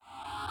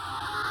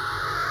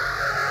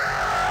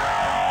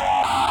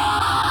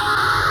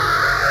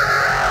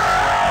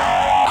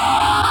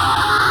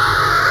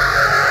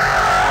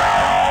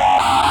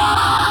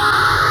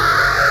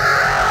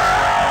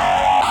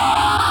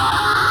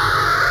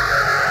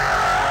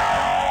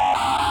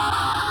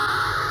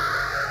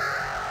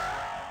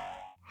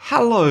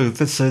Hello,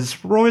 this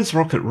is Roy's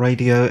Rocket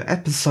Radio,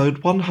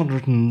 episode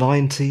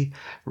 190,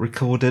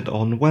 recorded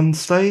on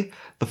Wednesday,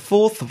 the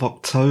 4th of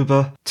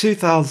October,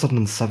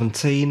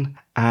 2017,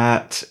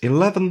 at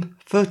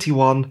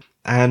 11:31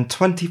 and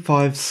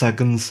 25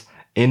 seconds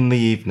in the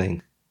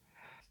evening.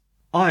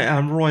 I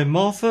am Roy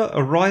Martha,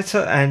 a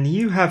writer, and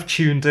you have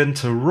tuned in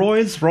to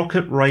Roy's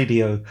Rocket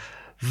Radio,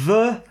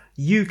 the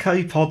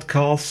UK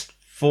podcast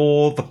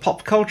for the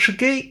pop culture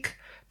geek,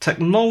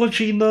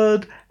 technology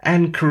nerd,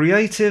 and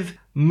creative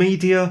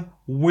media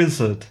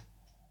wizard.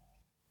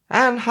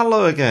 And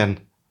hello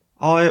again.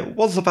 I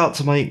was about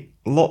to make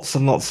lots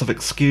and lots of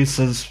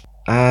excuses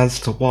as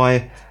to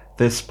why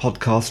this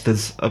podcast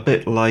is a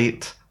bit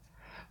late,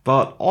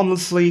 but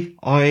honestly,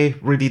 I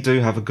really do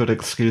have a good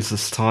excuse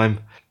this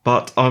time,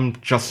 but I'm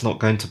just not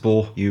going to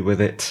bore you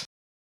with it.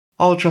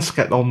 I'll just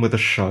get on with the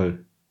show.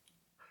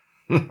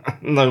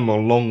 No more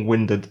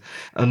long-winded,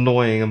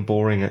 annoying and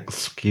boring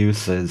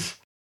excuses.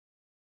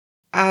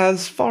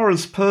 As far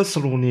as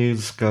personal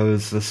news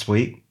goes this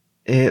week,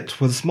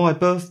 it was my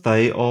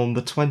birthday on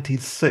the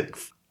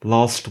 26th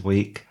last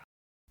week.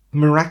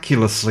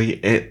 Miraculously,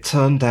 it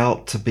turned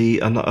out to be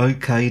an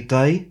okay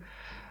day.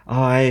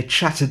 I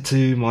chatted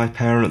to my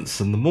parents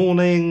in the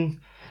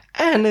morning,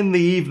 and in the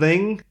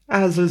evening,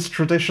 as is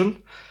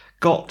tradition,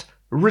 got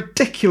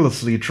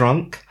ridiculously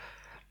drunk,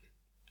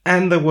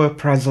 and there were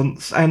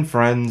presents and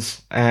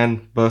friends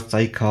and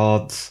birthday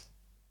cards.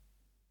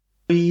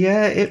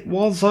 Yeah, it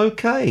was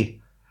okay.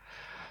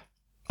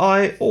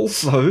 I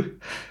also,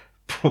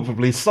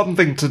 probably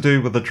something to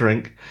do with the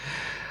drink,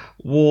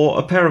 wore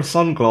a pair of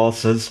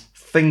sunglasses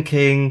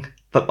thinking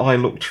that I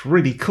looked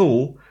really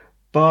cool,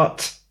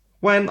 but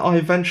when I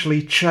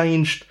eventually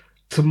changed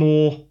to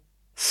more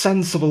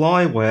sensible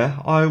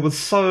eyewear, I was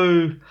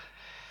so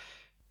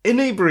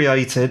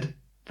inebriated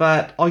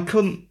that I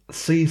couldn't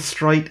see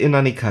straight in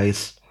any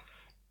case.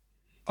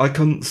 I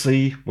couldn't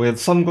see with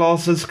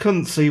sunglasses,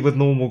 couldn't see with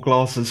normal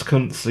glasses,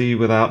 couldn't see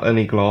without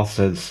any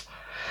glasses.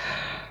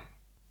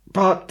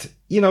 But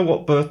you know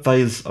what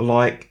birthdays are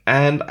like,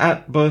 and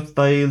at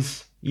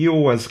birthdays you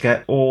always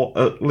get, or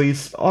at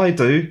least I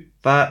do,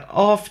 that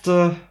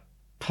after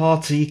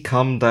party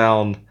come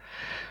down,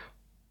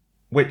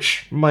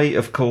 which may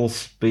of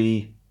course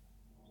be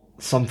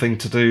something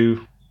to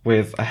do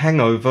with a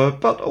hangover,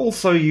 but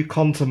also you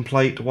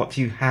contemplate what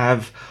you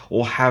have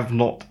or have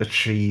not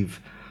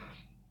achieved.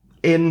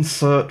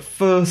 Insert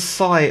first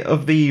sight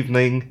of the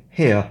evening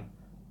here.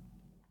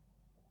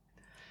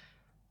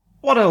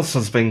 What else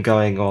has been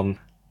going on?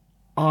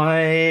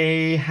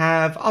 I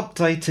have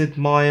updated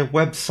my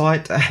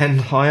website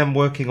and I am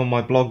working on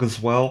my blog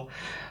as well.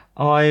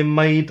 I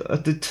made a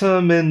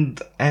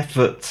determined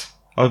effort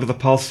over the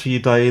past few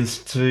days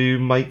to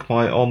make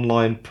my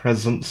online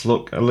presence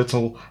look a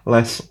little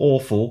less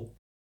awful.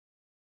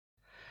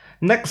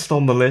 Next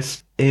on the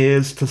list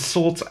is to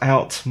sort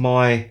out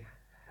my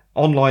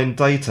online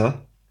data,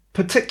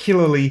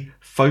 particularly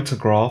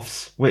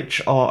photographs,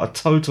 which are a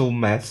total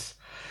mess,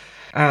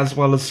 as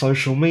well as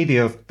social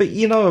media. But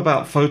you know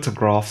about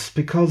photographs,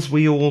 because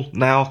we all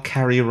now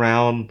carry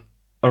around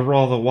a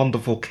rather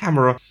wonderful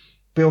camera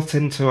built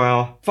into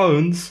our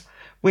phones,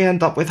 we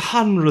end up with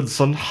hundreds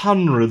and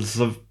hundreds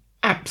of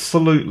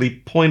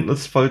absolutely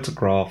pointless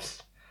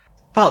photographs.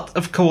 But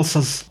of course,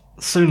 as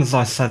soon as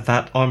I said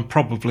that, I'm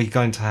probably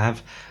going to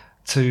have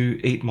to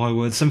eat my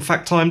words. In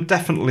fact, I'm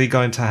definitely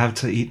going to have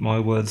to eat my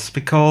words,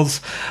 because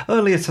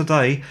earlier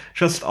today,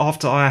 just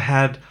after I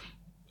had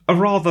a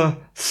rather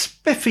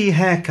spiffy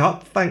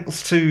haircut,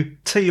 thanks to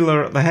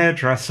Teela at the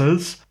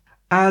hairdressers,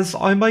 as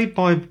I made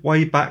my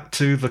way back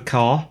to the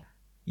car,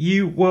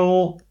 you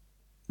will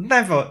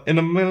never in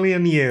a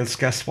million years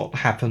guess what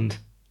happened.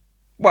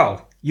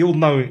 Well, you'll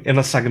know in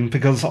a second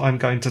because I'm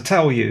going to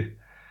tell you.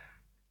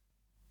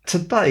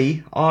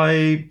 Today,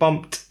 I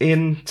bumped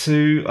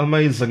into,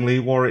 amazingly,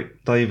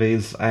 Warwick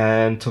Davies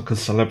and took a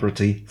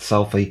celebrity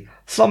selfie.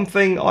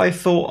 Something I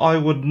thought I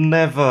would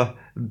never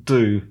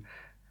do.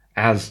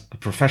 As a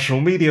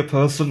professional media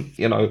person,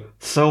 you know,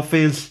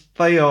 selfies,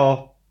 they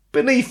are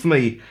beneath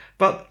me,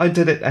 but I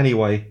did it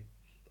anyway.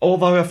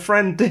 Although a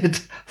friend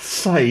did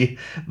say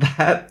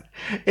that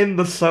in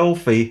the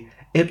selfie,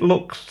 it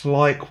looked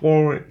like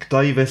Warwick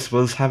Davis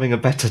was having a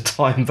better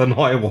time than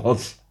I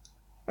was.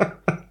 I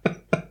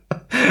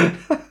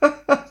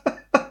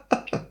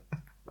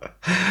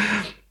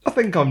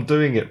think I'm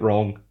doing it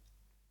wrong.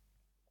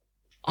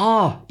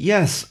 Ah,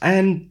 yes,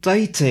 and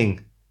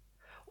dating.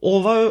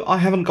 Although I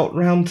haven't got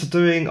round to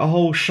doing a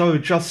whole show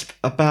just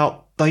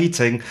about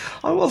dating,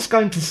 I was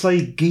going to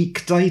say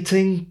geek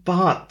dating,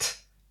 but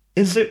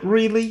is it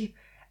really?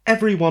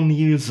 Everyone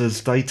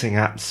uses dating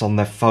apps on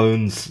their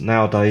phones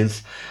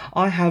nowadays.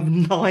 I have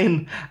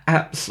 9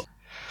 apps.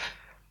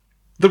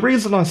 The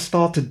reason I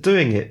started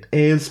doing it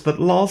is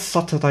that last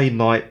Saturday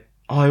night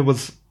I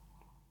was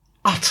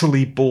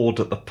utterly bored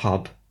at the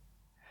pub.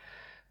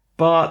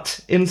 But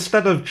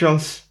instead of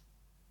just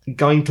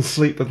going to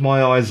sleep with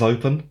my eyes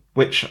open,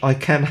 which I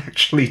can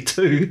actually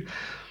do,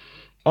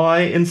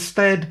 I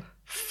instead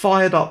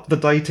fired up the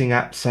dating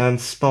apps and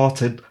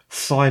started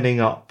signing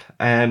up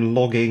and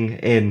logging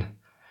in.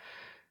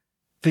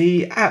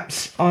 The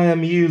apps I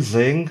am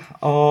using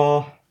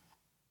are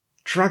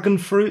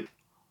Dragonfruit,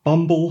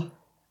 Bumble,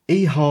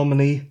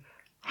 eHarmony,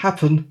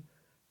 Happen,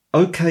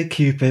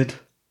 OkCupid,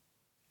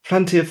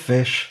 Plenty of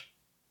Fish,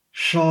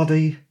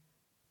 Shardy,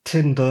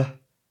 Tinder,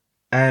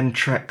 and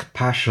Trek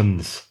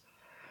Passions.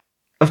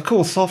 Of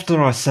course,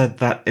 after I said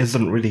that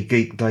isn't really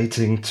geek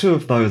dating, two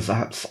of those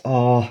apps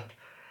are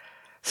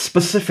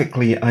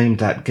specifically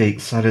aimed at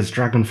geeks, that is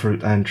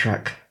Dragonfruit and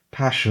Trek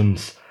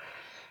Passions.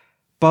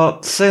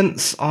 But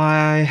since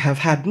I have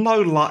had no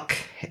luck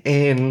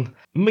in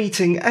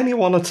meeting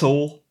anyone at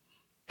all,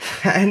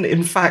 and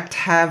in fact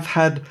have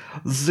had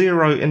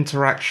zero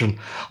interaction,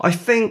 I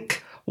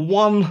think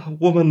one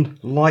woman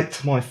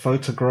liked my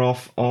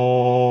photograph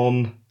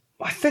on,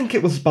 I think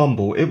it was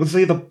Bumble. It was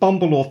either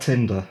Bumble or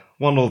Tinder,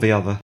 one or the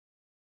other.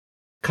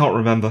 Can't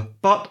remember,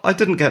 but I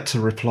didn't get to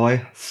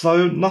reply,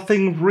 so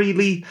nothing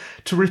really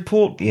to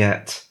report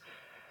yet.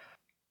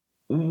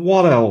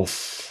 What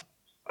else?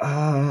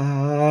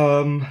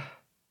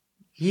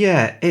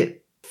 Yeah,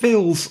 it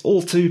feels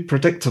all too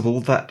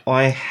predictable that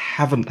I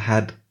haven't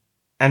had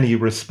any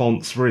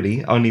response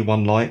really, only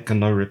one like and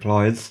no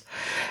replies,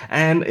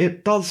 and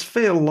it does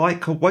feel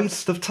like a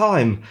waste of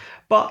time,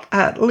 but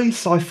at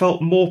least I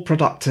felt more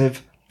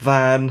productive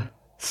than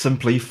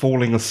simply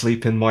falling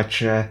asleep in my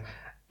chair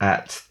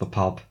at the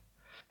pub.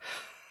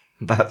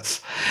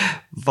 That's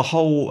the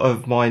whole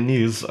of my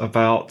news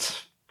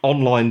about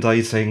online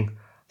dating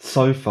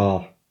so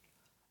far.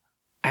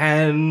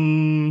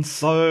 And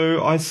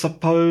so I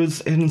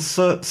suppose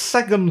insert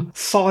second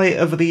sigh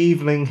of the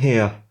evening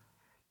here.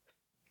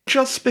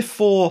 Just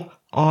before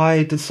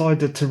I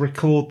decided to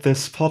record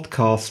this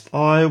podcast,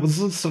 I was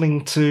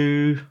listening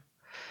to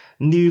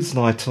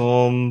Newsnight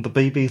on the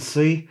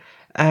BBC,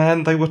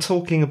 and they were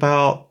talking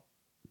about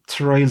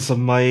Theresa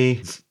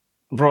May's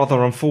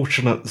rather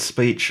unfortunate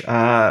speech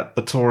at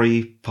the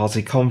Tory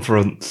party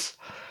conference.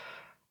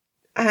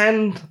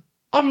 And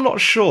I'm not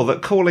sure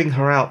that calling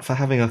her out for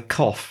having a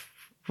cough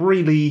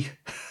really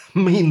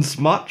means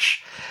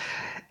much.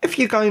 If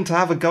you're going to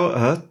have a go at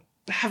her,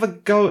 have a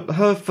go at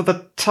her for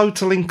the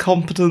total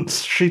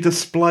incompetence she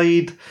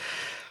displayed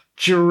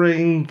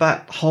during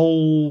that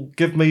whole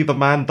give me the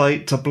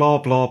mandate to blah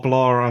blah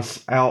blah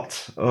us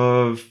out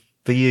of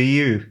the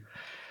EU.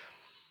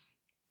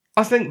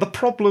 I think the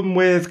problem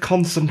with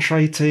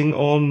concentrating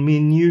on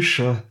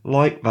minutiae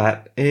like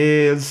that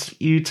is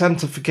you tend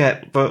to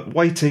forget that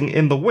waiting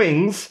in the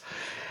wings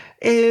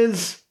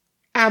is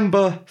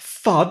Amber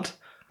Fudd,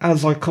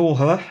 as I call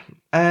her,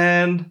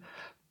 and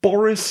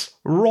Boris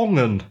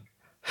Wrongen.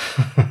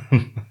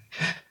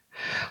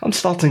 I'm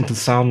starting to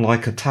sound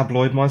like a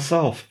tabloid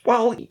myself.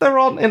 Well, there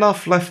aren't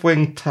enough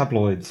left-wing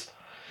tabloids.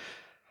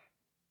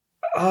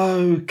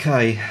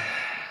 Okay,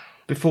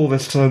 before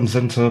this turns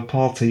into a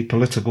party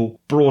political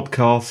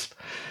broadcast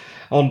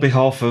on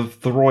behalf of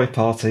the Roy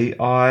Party,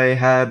 I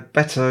had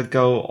better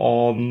go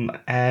on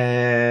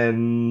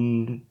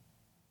and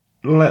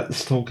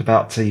let's talk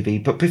about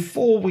TV. But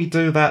before we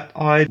do that,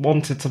 I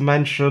wanted to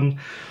mention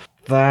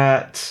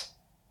that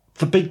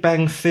The Big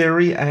Bang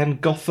Theory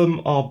and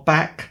Gotham are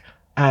back,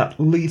 at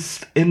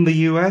least in the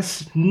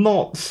US.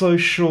 Not so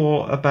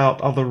sure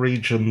about other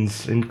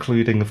regions,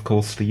 including, of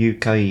course, the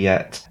UK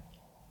yet.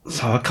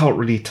 So I can't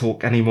really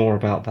talk any more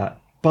about that.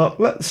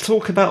 But let's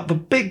talk about the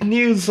big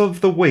news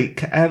of the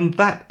week, and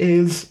that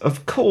is,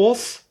 of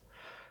course,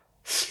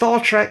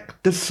 Star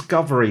Trek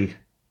Discovery.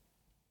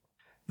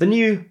 The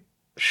new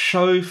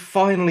show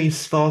finally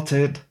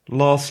started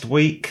last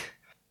week,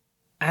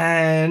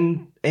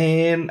 and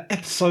in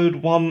episode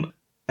 1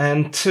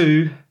 and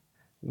 2,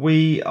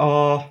 we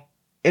are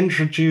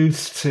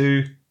introduced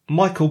to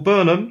Michael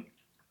Burnham,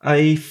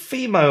 a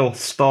female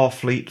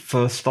Starfleet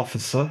First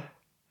Officer,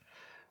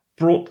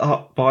 brought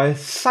up by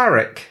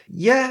Sarek.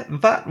 Yeah,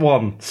 that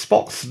one,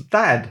 Spock's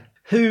dad,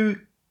 who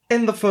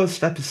in the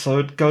first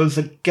episode goes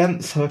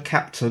against her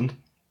captain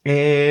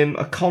in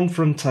a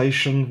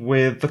confrontation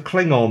with the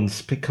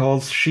Klingons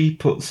because she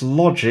puts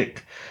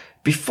logic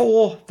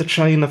before the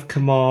chain of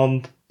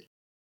command.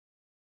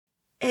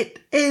 It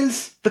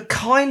is the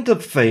kind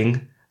of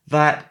thing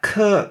that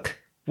Kirk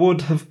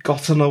would have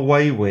gotten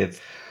away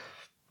with.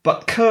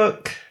 But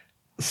Kirk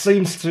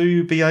seems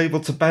to be able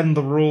to bend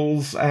the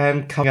rules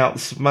and come out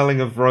smelling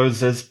of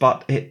roses,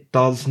 but it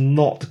does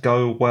not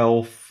go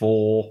well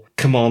for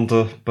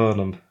Commander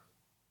Burnham.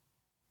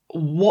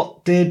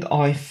 What did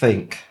I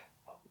think?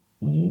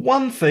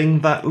 One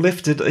thing that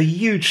lifted a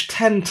huge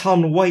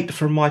 10-ton weight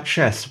from my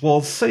chest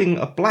was seeing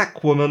a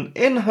black woman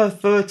in her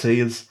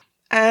 30s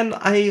and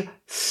a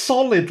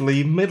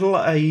solidly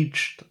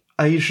middle-aged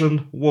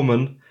Asian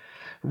woman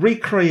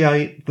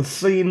recreate the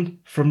scene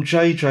from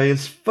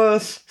JJ's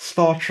first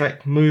Star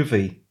Trek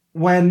movie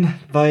when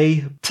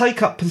they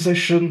take up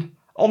position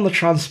on the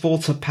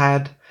transporter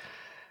pad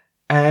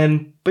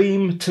and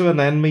beam to an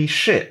enemy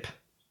ship.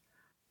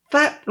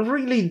 That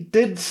really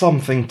did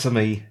something to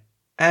me.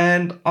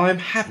 and I'm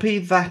happy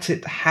that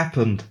it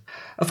happened.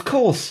 Of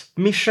course,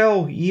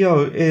 Michelle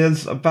Yeoh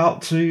is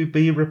about to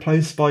be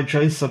replaced by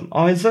Jason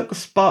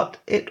Isaacs, but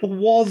it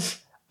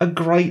was a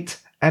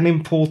great and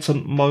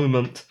important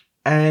moment,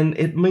 and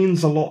it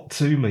means a lot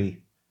to me.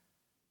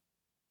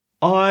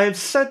 I've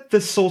said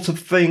this sort of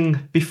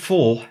thing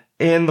before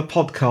in the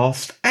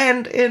podcast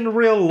and in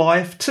real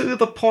life, to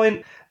the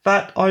point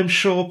that I'm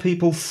sure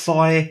people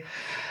sigh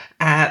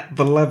at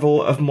the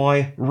level of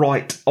my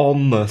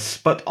right-onness,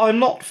 but I'm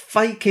not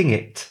faking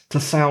it to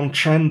sound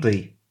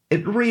trendy.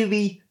 It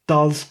really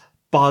does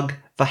bug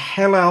the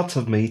hell out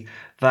of me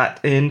that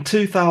in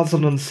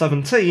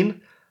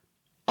 2017,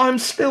 I'm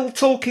still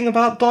talking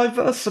about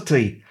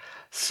diversity.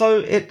 So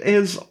it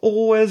is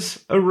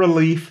always a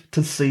relief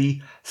to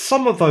see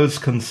some of those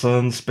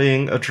concerns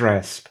being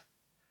addressed.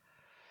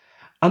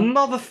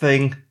 Another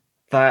thing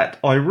that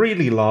I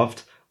really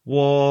loved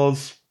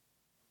was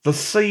the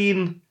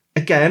scene,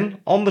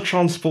 again, on the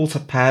transporter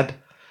pad,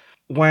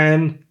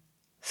 when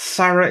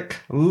Sarek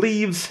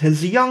leaves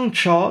his young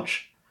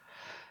charge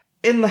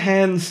in the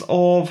hands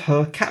of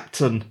her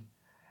captain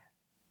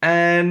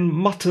and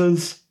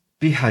mutters,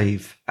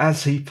 "Behave,"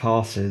 as he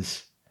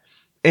passes.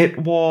 It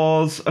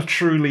was a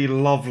truly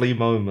lovely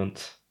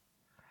moment.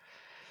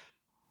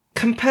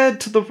 Compared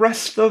to the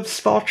rest of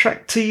Star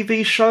Trek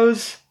TV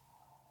shows,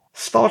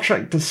 Star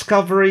Trek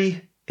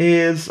Discovery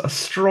is a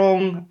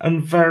strong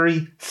and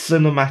very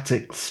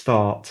cinematic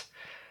start.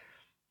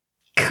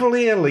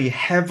 Clearly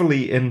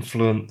heavily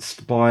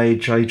influenced by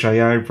J.J.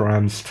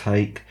 Abrams'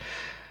 take,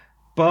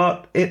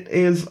 but it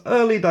is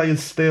early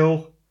days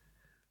still,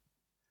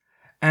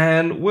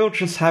 and we'll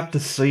just have to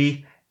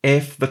see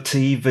if the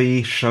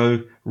TV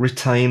show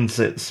retains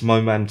its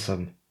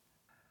momentum.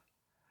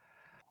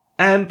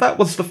 And that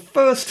was the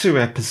first 2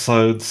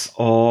 episodes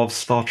of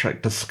Star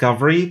Trek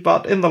Discovery,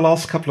 but in the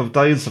last couple of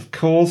days, of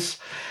course,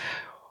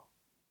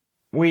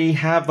 we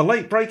have the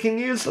late breaking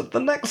news that the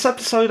next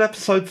episode,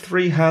 episode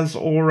 3, has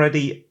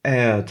already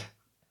aired.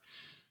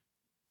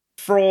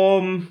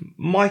 From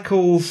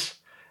Michael's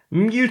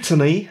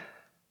mutiny,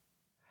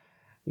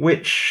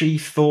 which she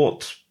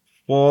thought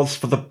was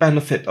for the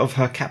benefit of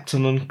her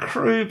captain and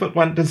crew, but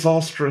went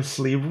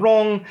disastrously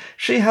wrong,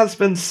 she has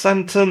been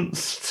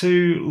sentenced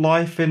to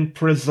life in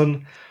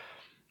prison,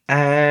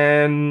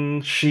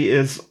 and she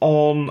is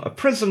on a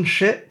prison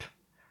ship,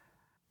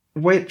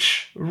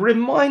 which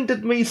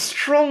reminded me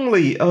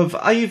strongly of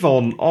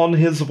Avon on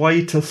his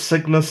way to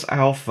Cygnus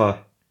Alpha.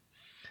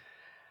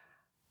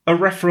 A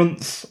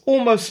reference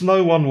almost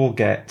no one will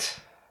get.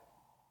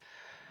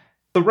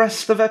 The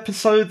rest of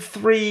episode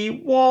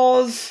 3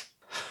 was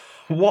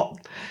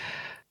what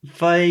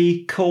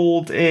they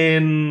called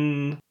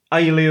in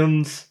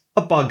Aliens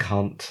a bug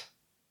hunt.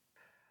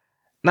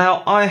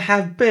 Now, I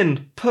have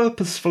been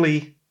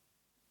purposefully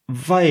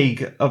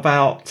vague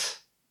about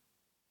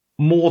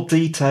more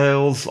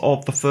details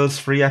of the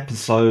first 3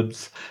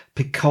 episodes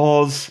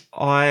because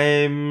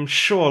I'm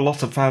sure a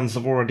lot of fans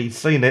have already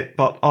seen it,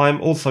 but I'm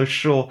also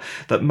sure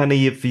that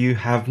many of you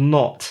have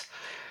not.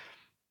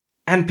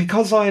 And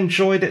because I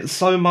enjoyed it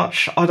so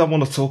much, I don't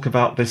want to talk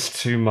about this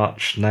too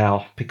much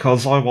now,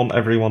 because I want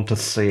everyone to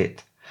see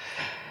it.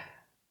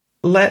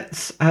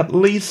 Let's at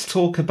least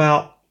talk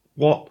about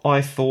what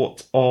I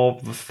thought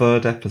of the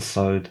 3rd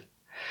episode.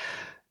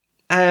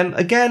 And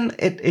again,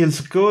 it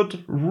is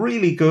good,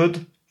 really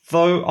good,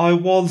 though I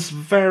was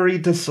very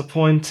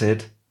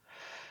disappointed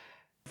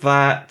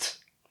that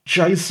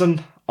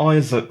Jason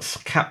Isaacs,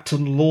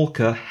 Captain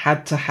Lorca,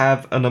 had to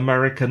have an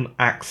American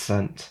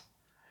accent.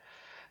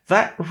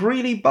 That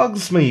really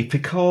bugs me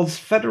because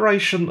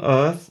Federation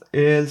Earth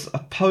is a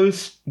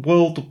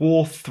post-World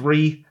War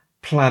III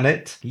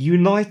planet,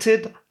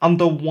 united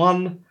under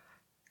one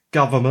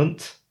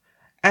government,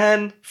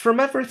 and from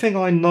everything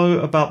I know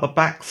about the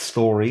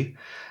backstory,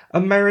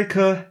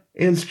 America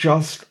is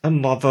just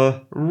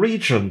another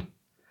region.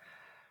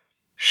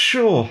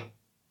 Sure,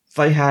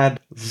 they had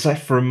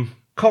Zefram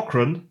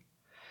Cochrane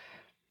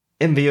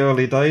in the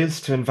early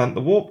days to invent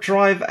the warp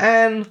drive,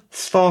 and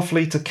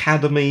Starfleet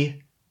Academy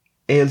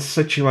is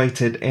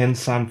situated in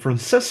San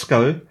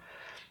Francisco,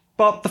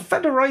 but the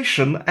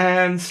Federation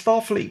and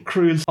Starfleet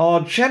crews are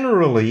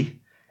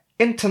generally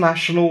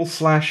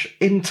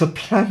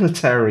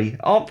international/interplanetary,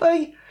 aren't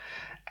they?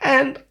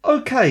 And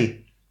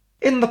okay,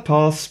 in the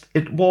past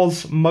it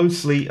was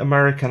mostly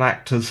American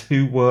actors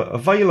who were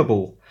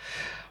available.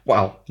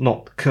 Well,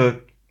 not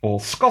Kirk or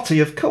Scotty,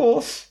 of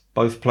course,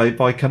 both played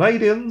by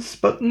Canadians,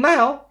 but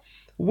now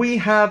we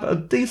have a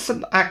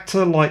decent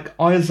actor like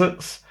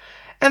Isaacs,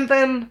 and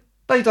then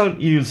they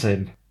don't use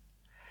him.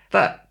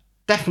 That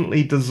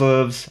definitely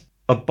deserves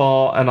a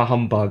bar and a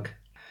humbug.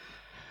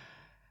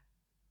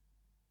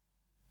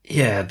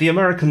 Yeah, the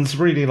Americans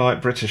really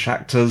like British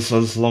actors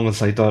as long as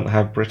they don't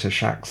have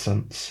British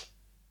accents.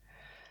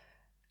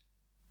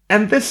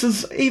 And this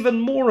is even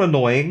more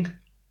annoying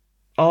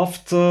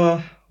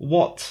after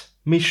what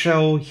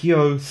Michelle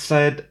Yeoh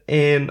said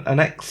in an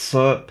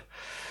excerpt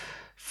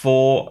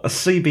for a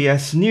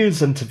CBS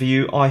News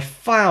interview I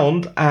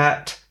found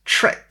at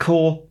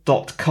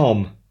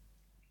trekcore.com.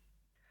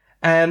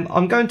 And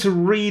I'm going to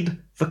read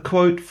the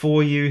quote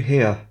for you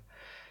here.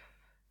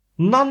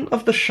 None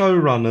of the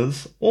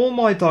showrunners or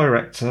my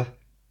director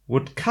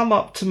would come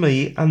up to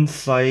me and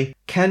say,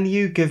 "Can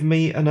you give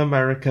me an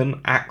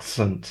American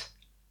accent?"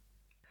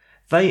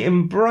 They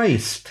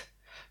embraced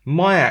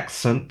my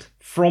accent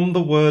from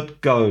the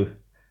word go.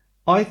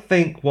 I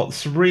think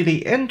what's really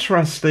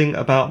interesting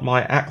about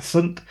my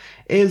accent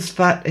is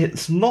that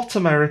it's not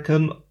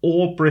American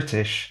or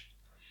British.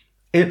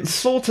 It's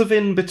sort of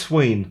in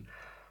between.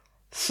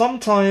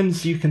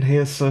 Sometimes you can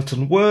hear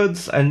certain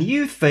words and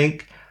you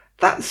think,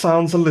 that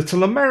sounds a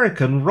little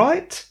American,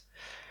 right?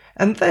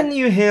 And then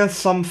you hear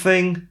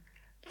something,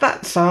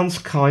 that sounds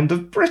kind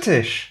of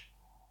British.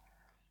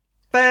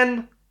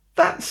 Then,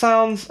 that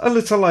sounds a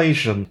little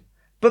Asian,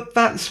 but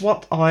that's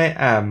what I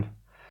am.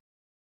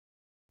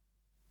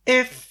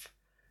 If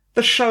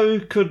the show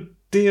could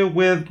deal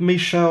with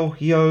Michelle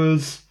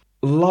Yeoh's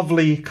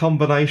lovely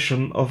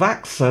combination of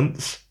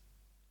accents,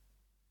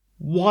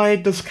 why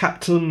does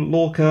Captain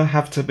Lorca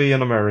have to be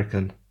an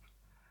American?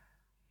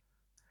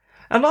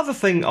 Another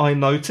thing I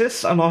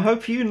noticed, and I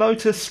hope you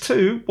noticed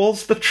too,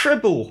 was the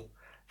Tribble.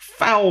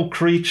 Foul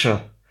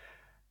creature.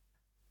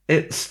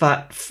 It's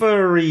that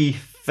furry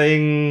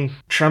thing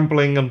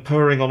trembling and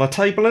purring on a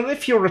table, and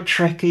if you're a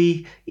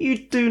Trekkie, you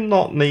do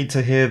not need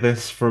to hear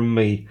this from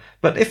me.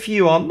 But if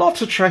you are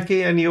not a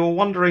Trekkie and you're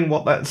wondering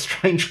what that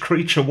strange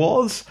creature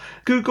was,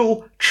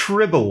 Google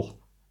Tribble.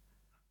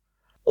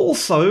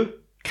 Also,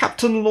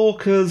 Captain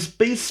Lorca's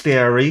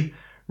bestiary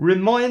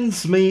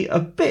reminds me a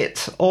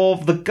bit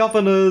of the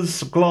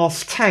Governor's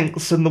glass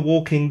tanks in The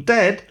Walking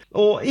Dead,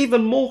 or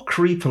even more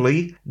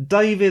creepily,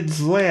 David's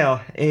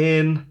lair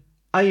in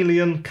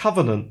Alien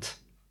Covenant.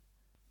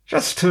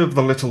 Just two of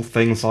the little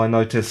things I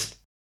noticed.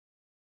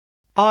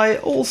 I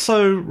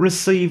also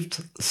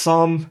received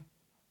some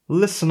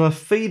listener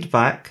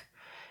feedback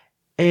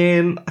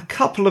in a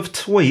couple of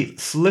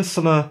tweets.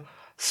 Listener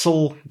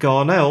Saul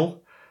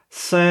Garnell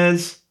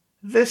says,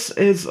 "This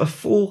is a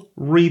full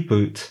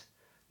reboot,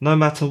 no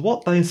matter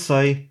what they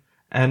say,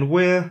 and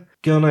we're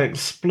gonna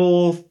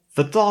explore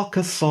the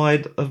darker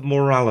side of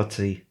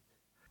morality."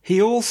 He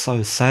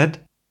also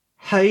said,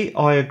 "Hey,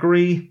 I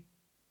agree.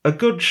 A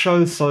good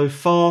show so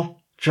far,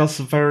 just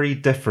very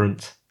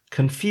different.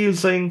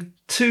 Confusing,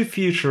 too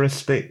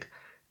futuristic,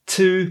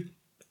 too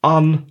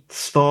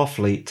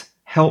un-Starfleet.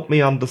 Help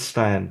me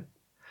understand."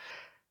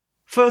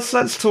 First,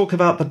 let's talk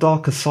about the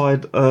darker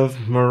side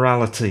of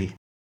morality.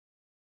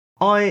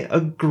 I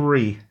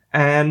agree,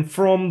 and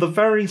from the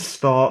very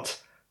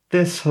start,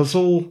 this has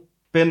all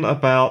been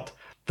about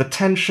the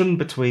tension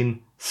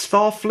between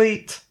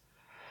Starfleet,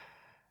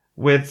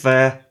 with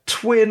their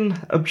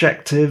twin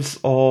objectives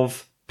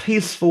of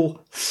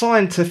peaceful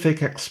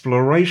scientific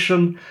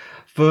exploration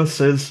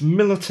versus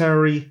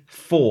military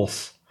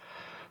force.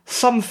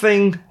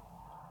 Something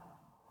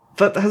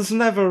that has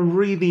never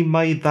really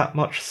made that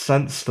much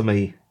sense to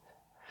me.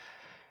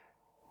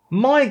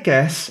 My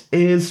guess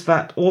is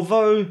that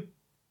although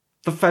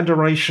the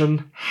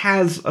Federation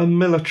has a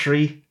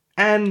military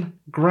and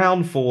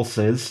ground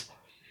forces,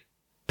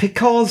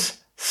 because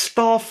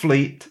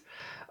Starfleet,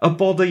 a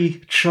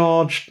body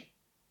charged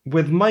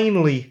with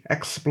mainly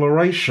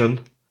exploration,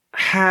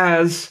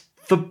 has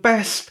the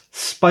best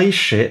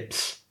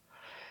spaceships,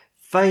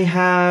 they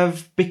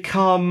have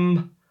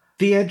become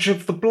the edge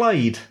of the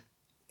blade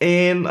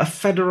in a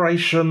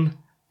Federation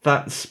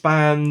that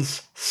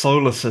spans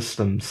solar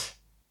systems.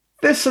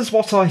 This is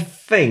what I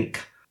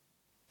think,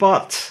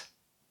 but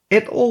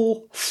it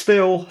all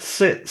still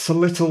sits a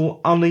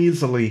little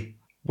uneasily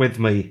with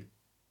me.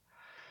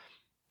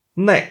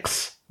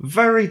 Next,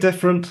 very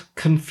different,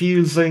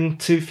 confusing,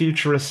 too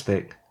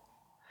futuristic.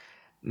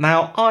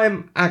 Now,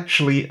 I'm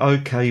actually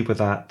okay with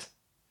that,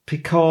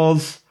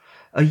 because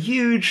a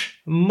huge,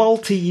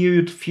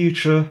 multi-hued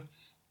future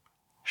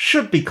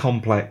should be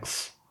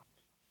complex.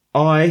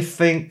 I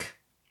think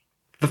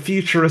the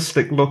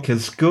futuristic look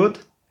is good.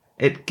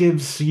 It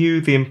gives you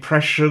the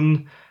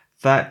impression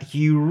that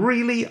you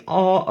really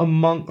are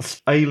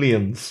amongst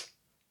aliens.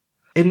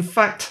 In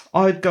fact,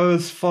 I'd go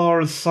as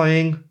far as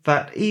saying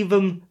that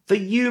even the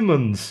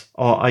humans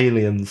are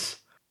aliens.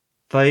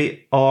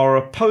 They are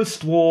a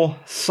post-war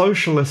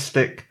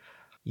socialistic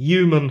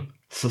human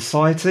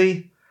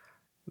society.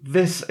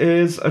 This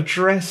is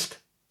addressed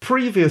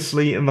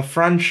previously in the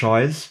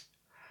franchise.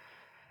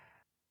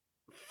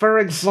 For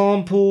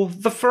example,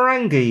 the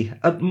Ferengi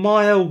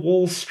admire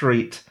Wall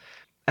Street,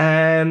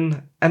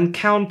 and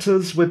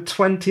encounters with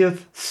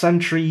 20th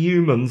century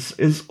humans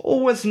is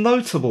always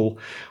notable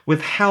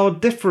with how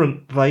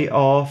different they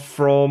are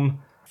from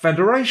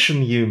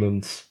Federation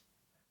humans.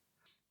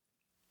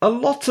 A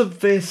lot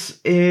of this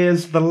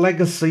is the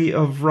legacy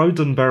of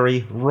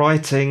Roddenberry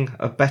writing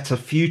A Better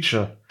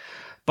Future,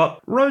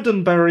 but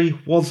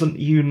Roddenberry wasn't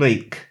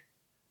unique.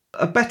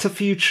 A better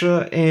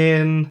future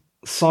in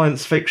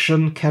science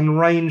fiction can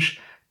range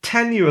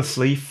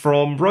tenuously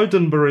from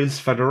Roddenberry's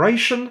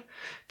Federation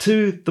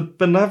to the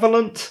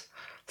benevolent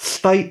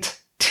state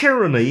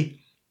tyranny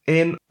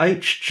in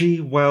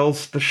H.G.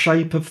 Wells' The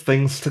Shape of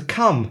Things to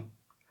Come.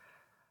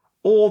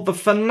 or the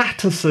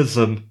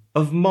fanaticism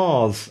of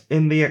Mars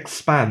in The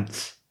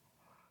Expanse.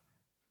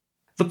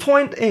 The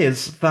point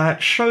is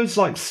that shows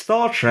like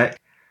Star Trek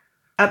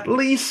at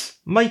least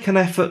make an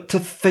effort to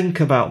think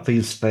about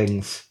these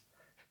things.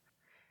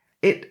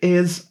 It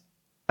is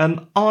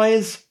an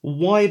eyes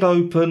wide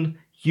open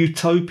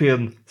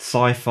utopian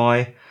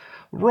sci-fi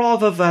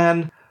rather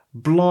than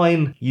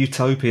blind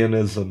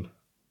utopianism.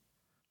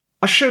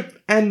 I should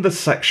end this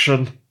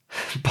section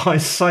by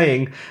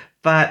saying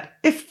that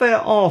if there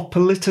are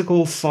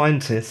political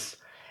scientists,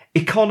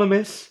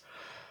 economists,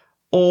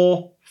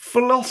 or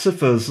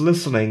philosophers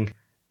listening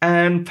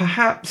and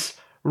perhaps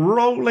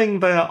rolling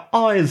their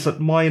eyes at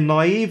my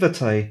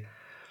naivete,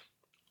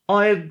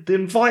 I'd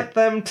invite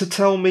them to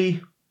tell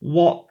me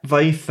what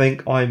they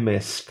think I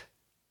missed.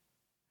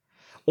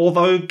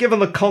 Although, given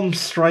the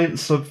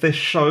constraints of this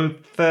show,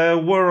 there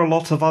were a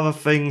lot of other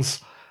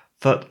things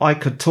that I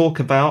could talk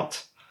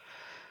about.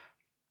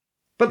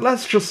 But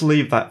let's just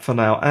leave that for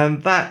now,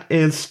 and that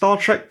is Star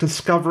Trek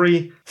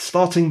Discovery,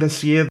 starting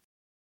this year,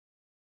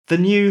 the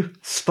new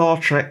Star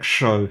Trek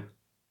show.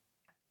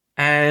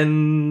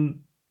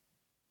 And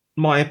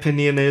my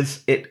opinion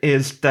is, it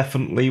is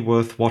definitely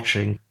worth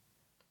watching.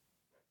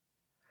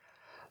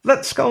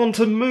 Let's go on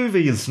to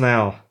movies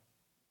now.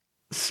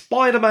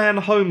 Spider-Man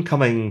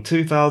Homecoming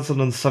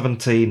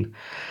 2017.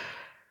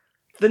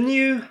 The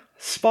new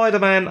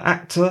Spider-Man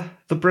actor,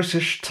 the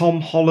British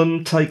Tom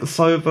Holland, takes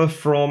over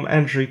from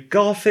Andrew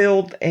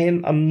Garfield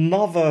in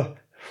another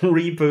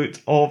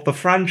reboot of the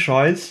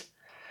franchise.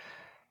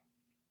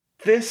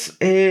 This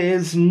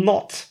is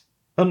not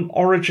an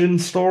origin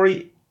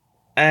story,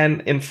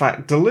 and in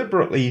fact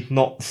deliberately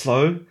not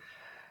so,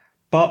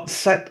 but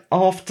set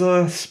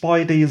after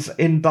Spidey's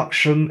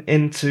induction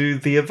into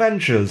the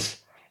Avengers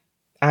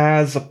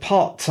as a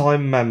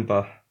part-time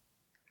member.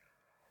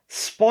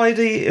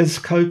 Spidey is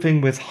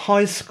coping with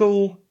high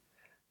school,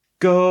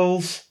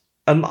 girls,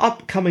 an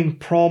upcoming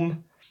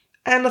prom,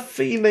 and a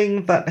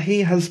feeling that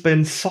he has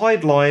been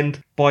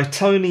sidelined by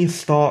Tony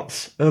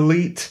Stark's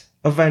elite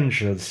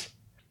Avengers.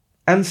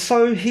 And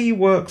so he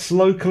works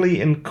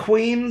locally in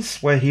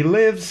Queens, where he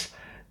lives,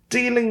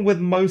 dealing with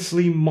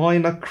mostly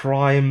minor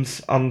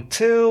crimes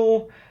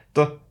until...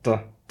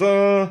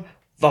 the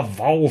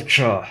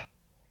Vulture.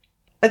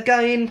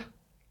 Again,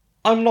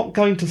 I'm not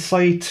going to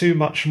say too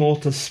much more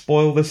to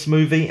spoil this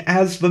movie,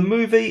 as the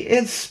movie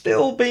is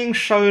still being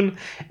shown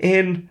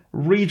in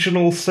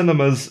regional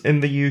cinemas in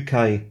the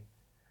UK.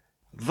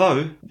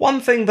 Though,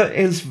 one thing that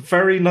is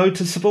very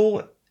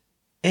noticeable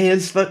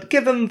is that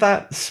given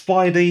that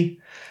Spidey,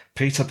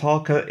 Peter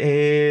Parker,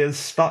 is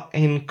stuck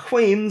in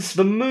Queens,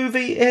 the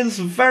movie is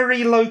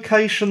very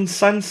location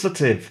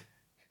sensitive.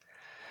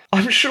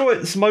 I'm sure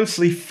it's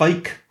mostly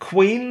fake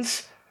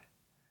Queens,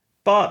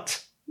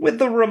 but with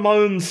the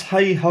Ramones'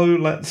 Hey Ho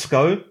Let's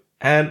Go,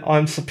 and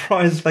I'm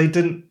surprised they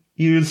didn't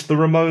use the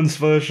Ramones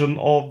version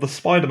of the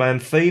Spider-Man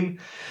theme,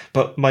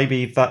 but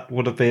maybe that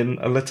would have been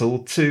a little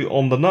too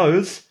on the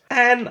nose,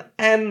 and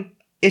an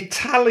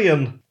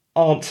Italian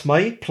Aunt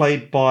May,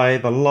 played by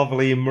the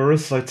lovely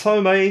Marissa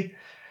Tomei,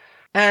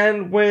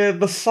 and with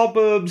the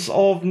suburbs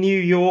of New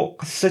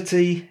York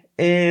City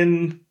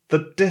in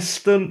the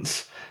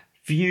distance,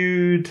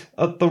 viewed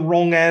at the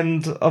wrong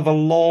end of a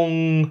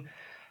long,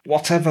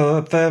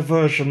 whatever their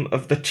version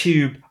of the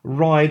tube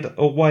ride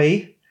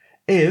away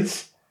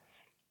is,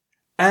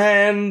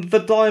 and the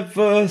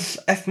diverse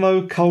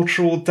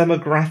ethno-cultural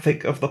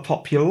demographic of the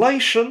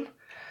population,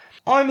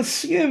 I'm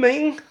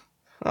assuming,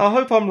 I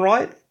hope I'm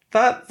right,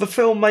 that the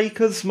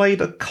filmmakers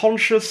made a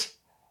conscious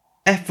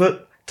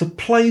effort to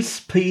place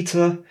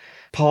Peter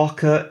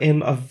Parker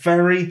in a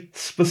very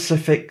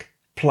specific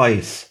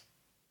place.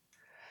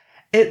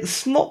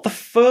 It's not the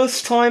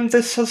first time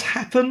this has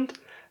happened,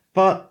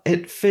 but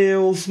it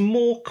feels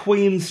more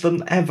Queens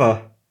than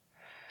ever.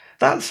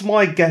 That's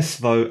my guess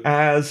though,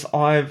 as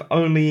I've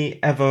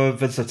only ever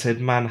visited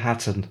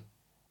Manhattan.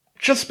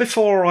 Just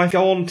before I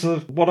go on to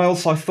what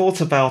else I thought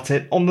about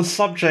it, on the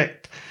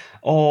subject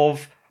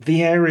of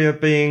the area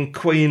being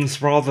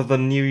Queens rather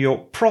than New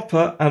York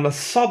proper and a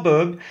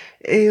suburb,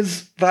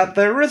 is that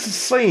there is a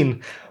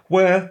scene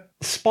where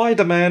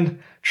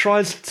Spider-Man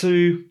tries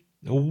to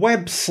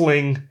web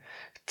sling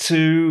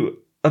to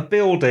a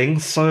building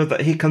so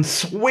that he can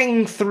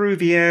swing through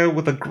the air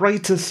with the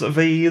greatest of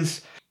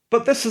ease.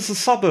 But this is the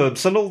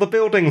suburbs and all the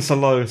buildings are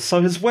low,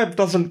 so his web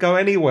doesn't go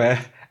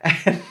anywhere.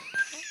 And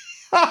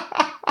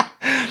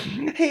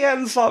he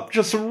ends up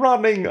just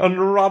running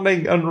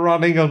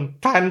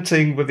and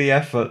panting with the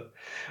effort,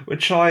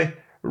 which I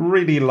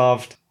really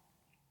loved.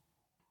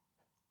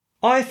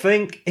 I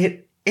think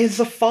it is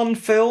a fun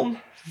film,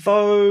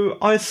 though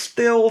I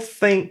still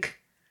think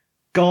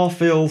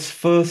Garfield's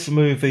first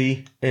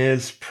movie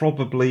is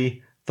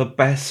probably the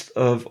best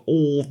of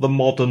all the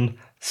modern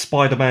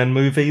Spider-Man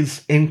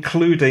movies,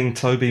 including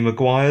Tobey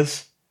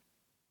Maguire's.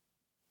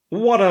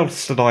 What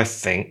else did I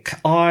think?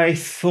 I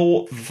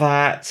thought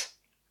that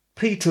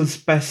Peter's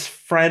best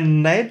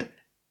friend Ned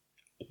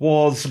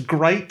was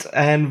great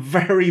and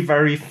very,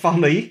 very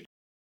funny.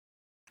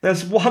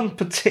 there's one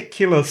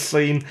particular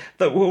scene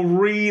that will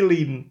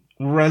really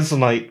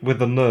resonate with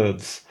the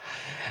nerds.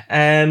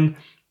 And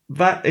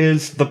that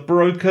is the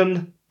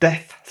broken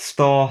Death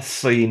Star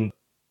scene.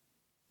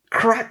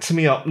 Cracked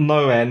me up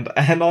no end,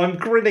 and I'm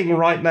grinning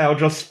right now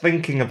just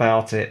thinking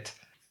about it.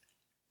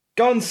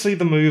 Go and see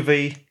the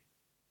movie,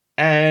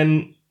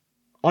 and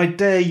I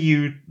dare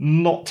you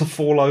not to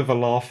fall over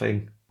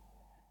laughing.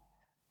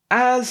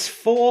 As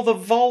for The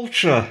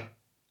Vulture,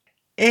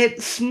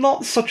 it's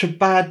not such a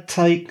bad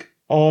take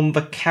on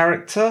the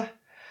character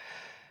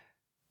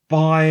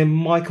by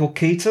Michael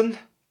Keaton,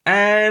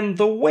 and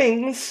the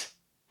wings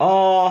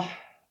are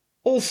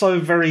also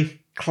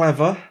very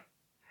clever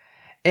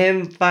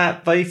in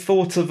that they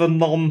thought of a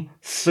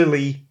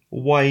non-silly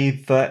way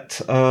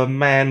that a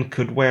man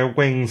could wear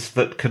wings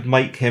that could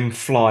make him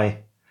fly.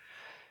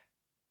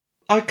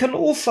 I can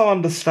also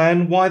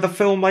understand why the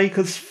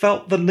filmmakers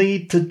felt the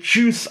need to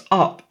juice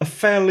up a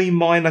fairly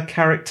minor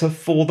character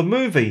for the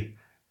movie.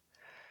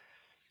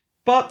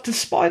 But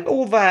despite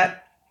all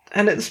that,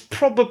 and it's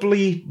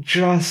probably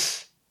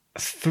just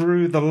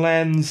through the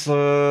lens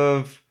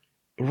of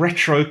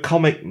retro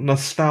comic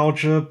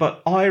nostalgia,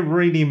 but I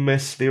really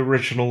miss the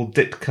original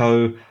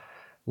Ditko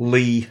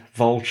Lee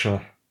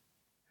Vulture.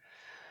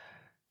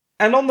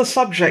 And on the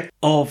subject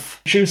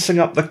of juicing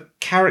up the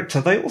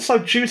character, they also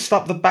juiced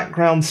up the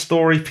background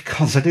story,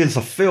 because it is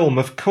a film,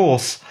 of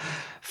course,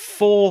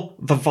 for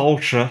the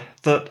Vulture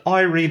that I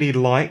really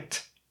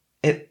liked.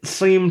 It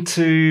seemed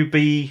to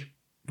be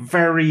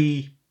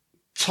very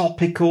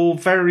topical,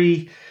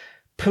 very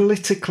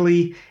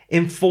politically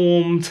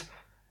informed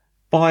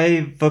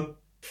by the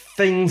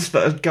things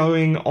that are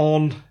going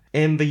on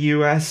in the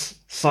US,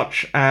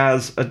 such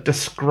as a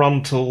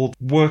disgruntled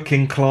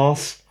working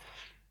class.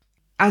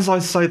 As I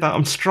say that,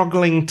 I'm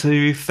struggling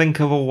to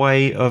think of a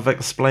way of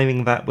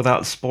explaining that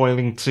without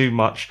spoiling too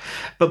much.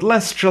 But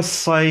let's just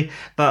say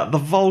that the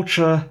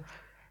Vulture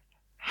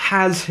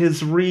has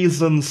his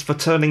reasons for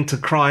turning to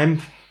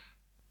crime.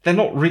 They're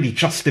not really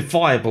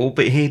justifiable,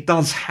 but he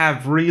does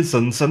have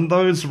reasons, and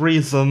those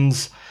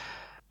reasons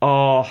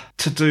are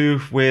to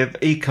do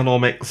with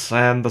economics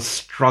and the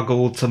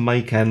struggle to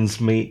make ends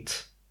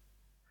meet.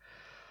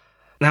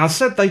 Now, I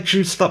said they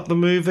juiced up the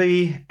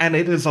movie, and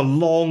it is a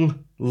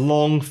long,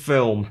 long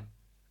film.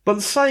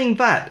 But saying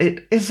that,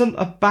 it isn't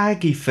a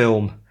baggy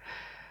film.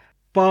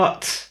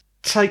 But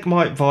take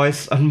my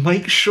advice and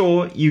make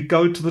sure you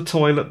go to the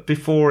toilet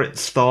before it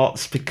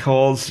starts,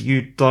 because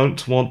you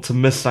don't want to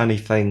miss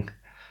anything.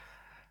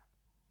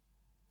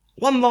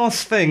 One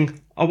last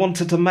thing I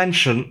wanted to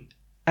mention,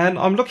 and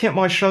I'm looking at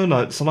my show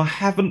notes and I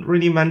haven't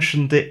really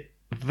mentioned it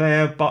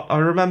there, but I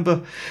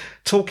remember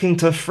talking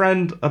to a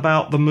friend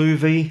about the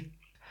movie,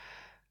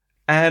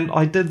 and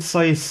I did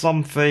say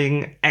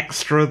something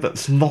extra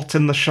that's not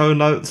in the show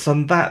notes,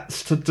 and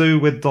that's to do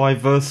with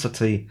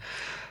diversity.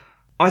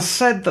 I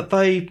said that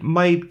they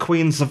made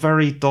Queens a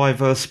very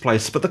diverse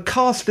place, but the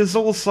cast is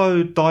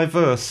also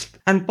diverse,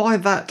 and by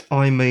that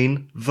I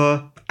mean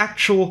the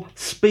actual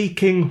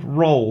speaking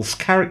roles,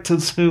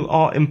 characters who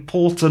are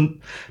important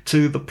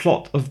to the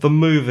plot of the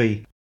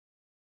movie.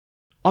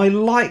 I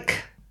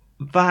like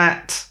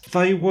that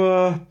they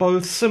were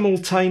both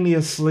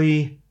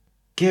simultaneously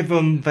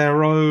given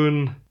their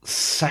own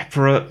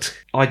separate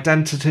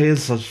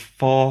identities as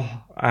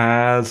far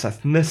as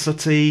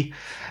ethnicity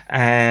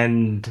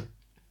and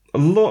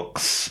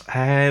looks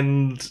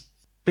and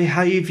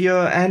behaviour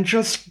and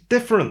just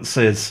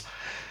differences.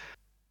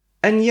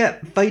 And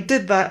yet they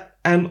did that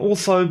and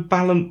also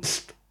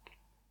balanced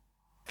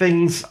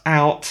things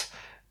out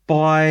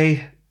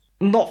by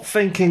not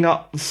thinking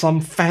up some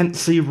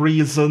fancy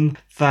reason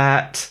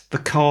that the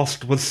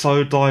cast was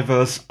so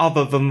diverse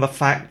other than the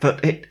fact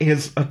that it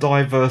is a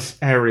diverse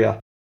area.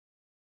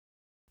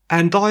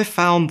 And I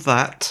found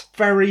that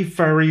very,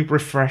 very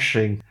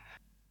refreshing.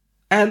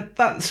 And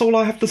that's all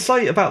I have to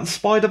say about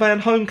Spider-Man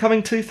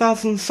Homecoming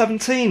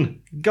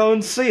 2017. Go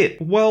and see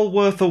it. Well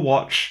worth a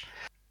watch.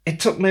 It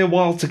took me a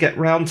while to get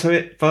round to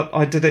it, but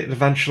I did it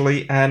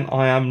eventually, and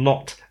I am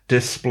not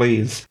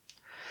displeased.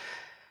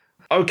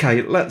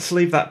 Okay, let's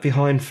leave that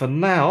behind for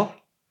now,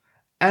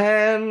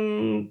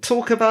 and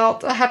talk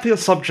about a happier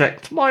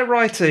subject, my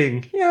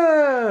writing.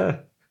 Yeah!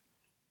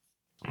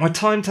 My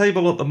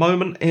timetable at the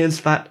moment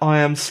is that I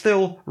am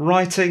still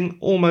writing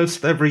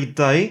almost every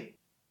day.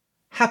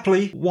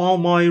 Happily, while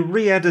my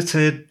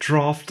re-edited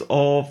draft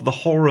of the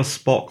Horus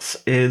box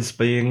is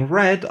being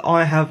read,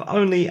 I have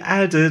only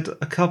added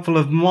a couple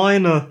of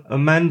minor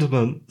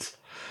amendments,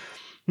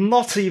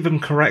 not even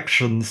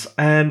corrections,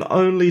 and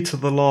only to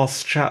the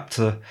last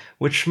chapter,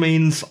 which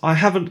means I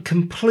haven't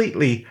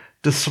completely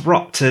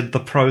disrupted the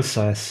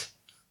process.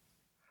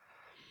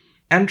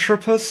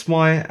 Entropus,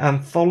 my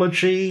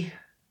anthology,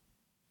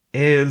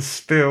 is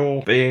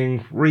still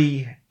being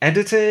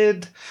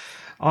re-edited.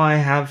 I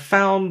have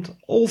found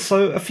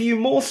also a few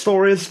more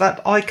stories that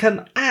I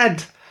can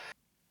add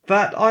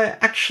that I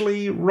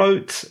actually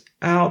wrote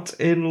out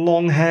in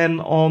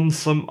longhand on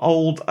some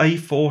old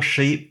A4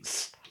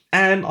 sheets,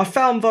 and I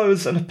found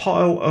those in a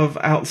pile of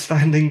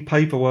outstanding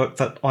paperwork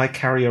that I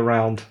carry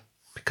around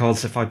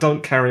because if I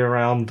don't carry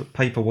around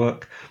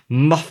paperwork,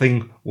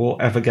 nothing will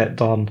ever get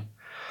done.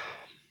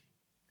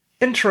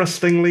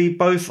 Interestingly,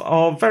 both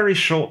are very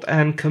short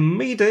and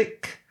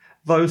comedic,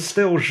 though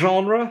still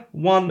genre.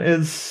 One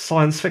is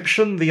science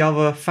fiction, the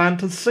other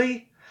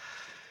fantasy.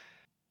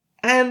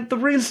 And the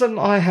reason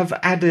I have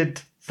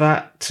added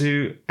that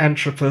to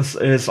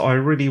Antropus is I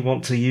really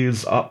want to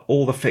use up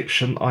all the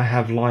fiction I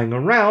have lying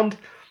around,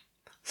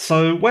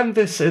 so when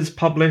this is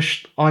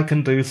published, I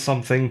can do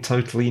something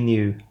totally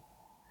new.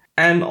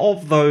 And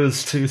of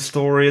those two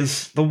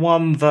stories, the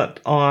one that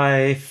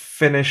I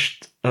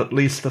finished at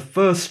least the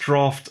first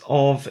draft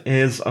of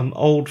is an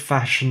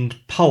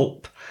old-fashioned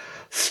pulp,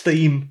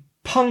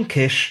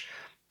 steampunkish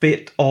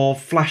bit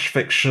of flash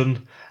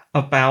fiction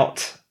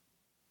about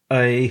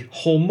a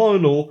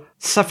hormonal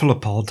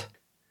cephalopod.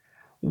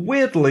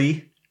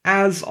 Weirdly,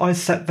 as I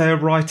sat there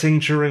writing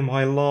during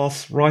my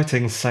last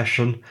writing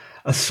session,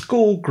 a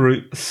school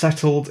group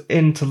settled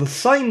into the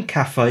same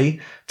cafe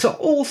to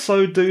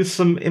also do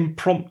some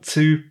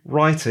impromptu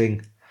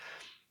writing.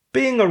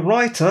 Being a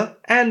writer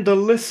and a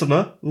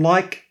listener,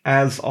 like,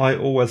 as I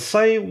always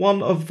say,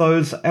 one of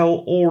those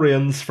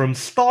El-Aurians from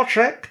Star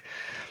Trek,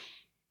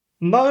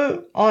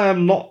 no, I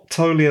am not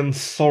Tolian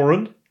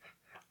Soren.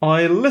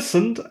 I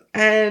listened,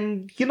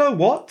 and you know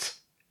what?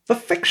 The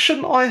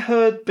fiction I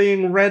heard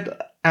being read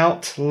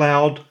out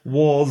loud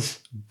was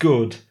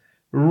good.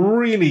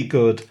 Really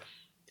good.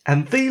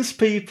 And these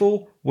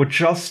people were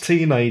just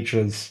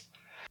teenagers.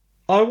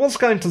 I was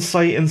going to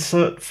say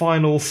insert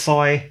final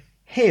sigh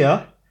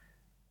here,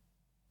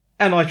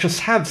 and I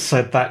just have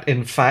said that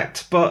in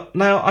fact, but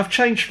now I've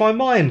changed my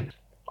mind.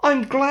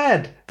 I'm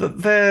glad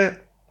that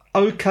they're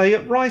okay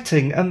at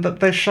writing and that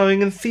they're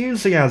showing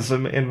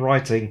enthusiasm in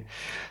writing.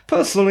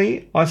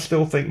 Personally, I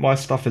still think my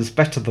stuff is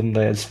better than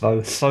theirs,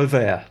 though, so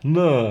there.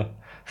 No.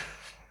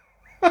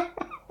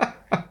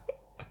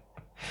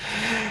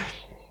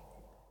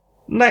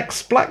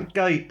 Next,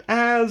 Blackgate.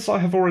 As I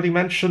have already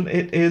mentioned,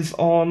 it is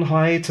on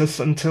hiatus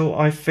until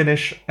I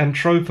finish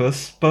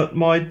Antropus, but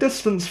my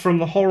distance from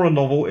the horror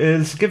novel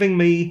is giving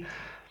me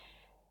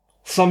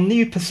some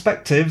new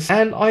perspectives,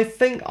 and I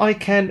think I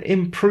can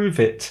improve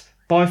it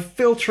by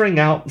filtering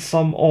out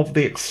some of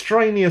the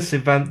extraneous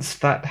events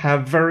that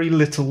have very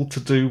little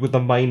to do with the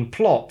main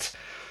plot,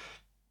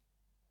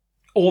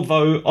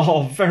 although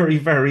are very,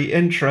 very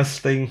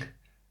interesting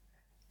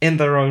in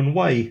their own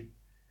way.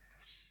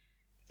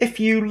 If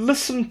you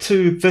listen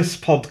to this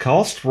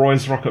podcast,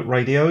 Roy's Rocket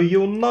Radio,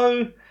 you'll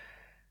know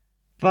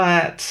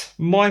that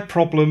my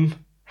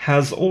problem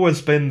has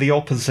always been the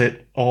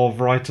opposite of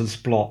writer's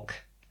block.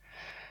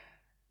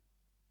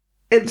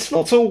 It's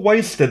not all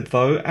wasted,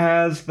 though,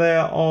 as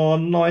there are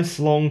nice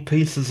long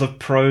pieces of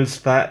prose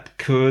that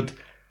could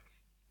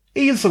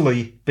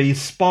easily be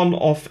spun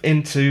off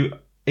into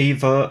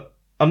either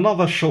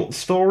another short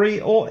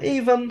story or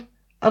even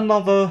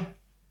another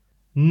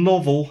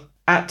novel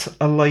at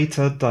a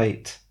later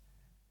date.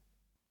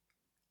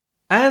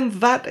 And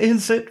that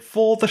is it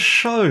for the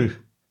show.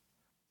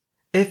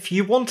 If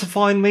you want to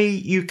find me,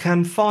 you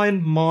can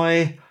find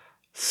my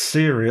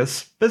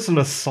serious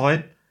business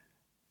site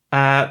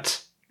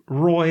at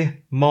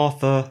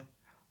RoyMathur,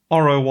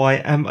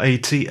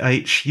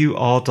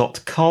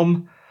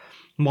 RoyMathur.com.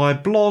 My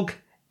blog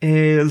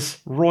is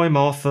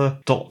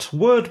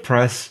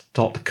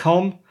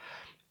roymathur.wordpress.com.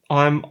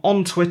 I'm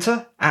on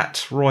Twitter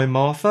at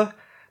RoyMathur.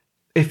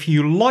 If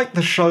you like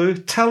the show,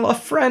 tell a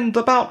friend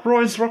about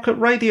Roy's Rocket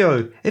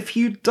Radio. If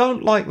you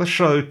don't like the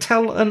show,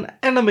 tell an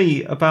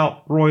enemy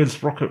about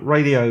Roy's Rocket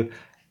Radio.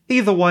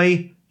 Either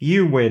way,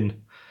 you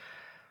win.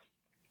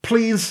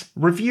 Please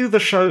review the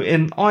show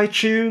in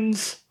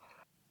iTunes.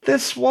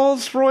 This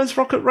was Roy's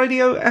Rocket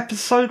Radio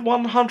episode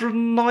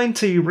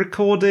 190,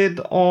 recorded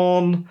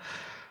on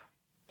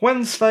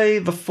Wednesday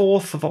the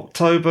 4th of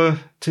October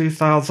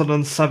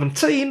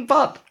 2017,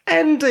 but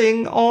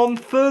ending on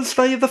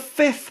Thursday the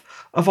 5th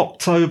of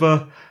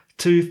October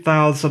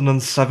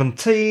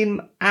 2017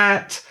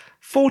 at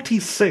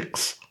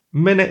 46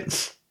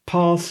 minutes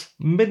past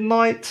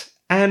midnight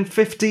and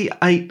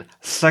 58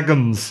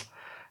 seconds.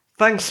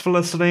 Thanks for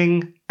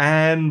listening,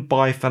 and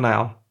bye for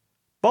now.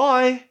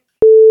 Bye!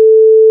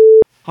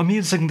 I'm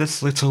using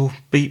this little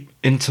beep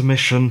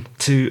intermission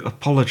to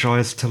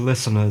apologise to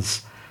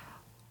listeners.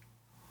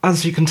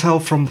 As you can tell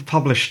from the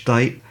published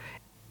date,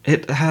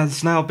 it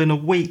has now been a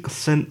week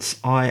since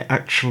I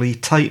actually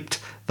taped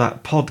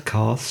that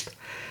podcast,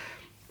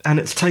 and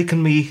it's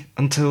taken me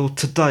until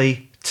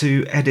today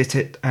to edit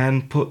it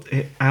and put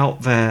it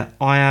out there.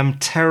 I am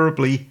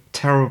terribly,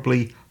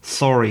 terribly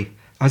sorry.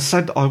 I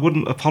said I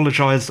wouldn't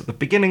apologise at the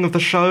beginning of the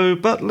show,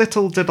 but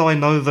little did I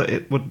know that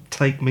it would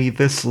take me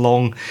this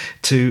long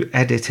to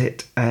edit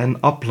it and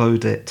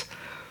upload it.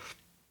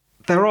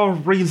 There are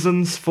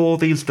reasons for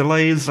these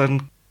delays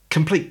and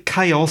complete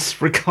chaos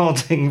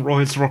regarding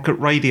Roy's Rocket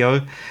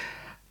Radio,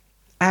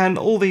 and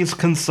all these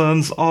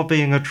concerns are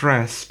being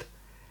addressed.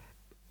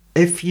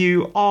 If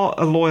you are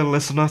a loyal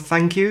listener,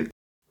 thank you.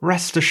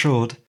 Rest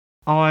assured,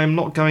 I'm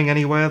not going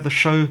anywhere. The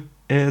show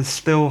is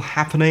still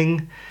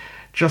happening.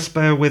 Just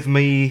bear with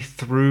me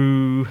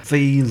through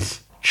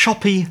these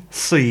choppy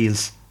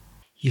seas.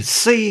 You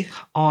see,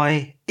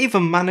 I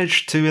even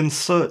managed to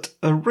insert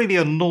a really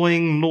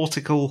annoying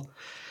nautical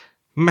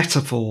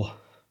metaphor.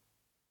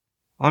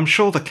 I'm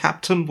sure the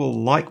captain will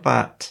like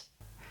that.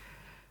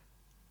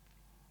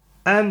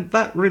 And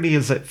that really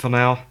is it for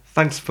now.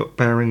 Thanks for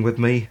bearing with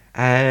me.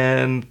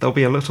 And there'll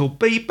be a little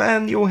beep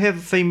and you'll hear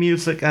the theme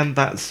music, and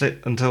that's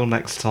it until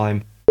next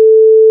time.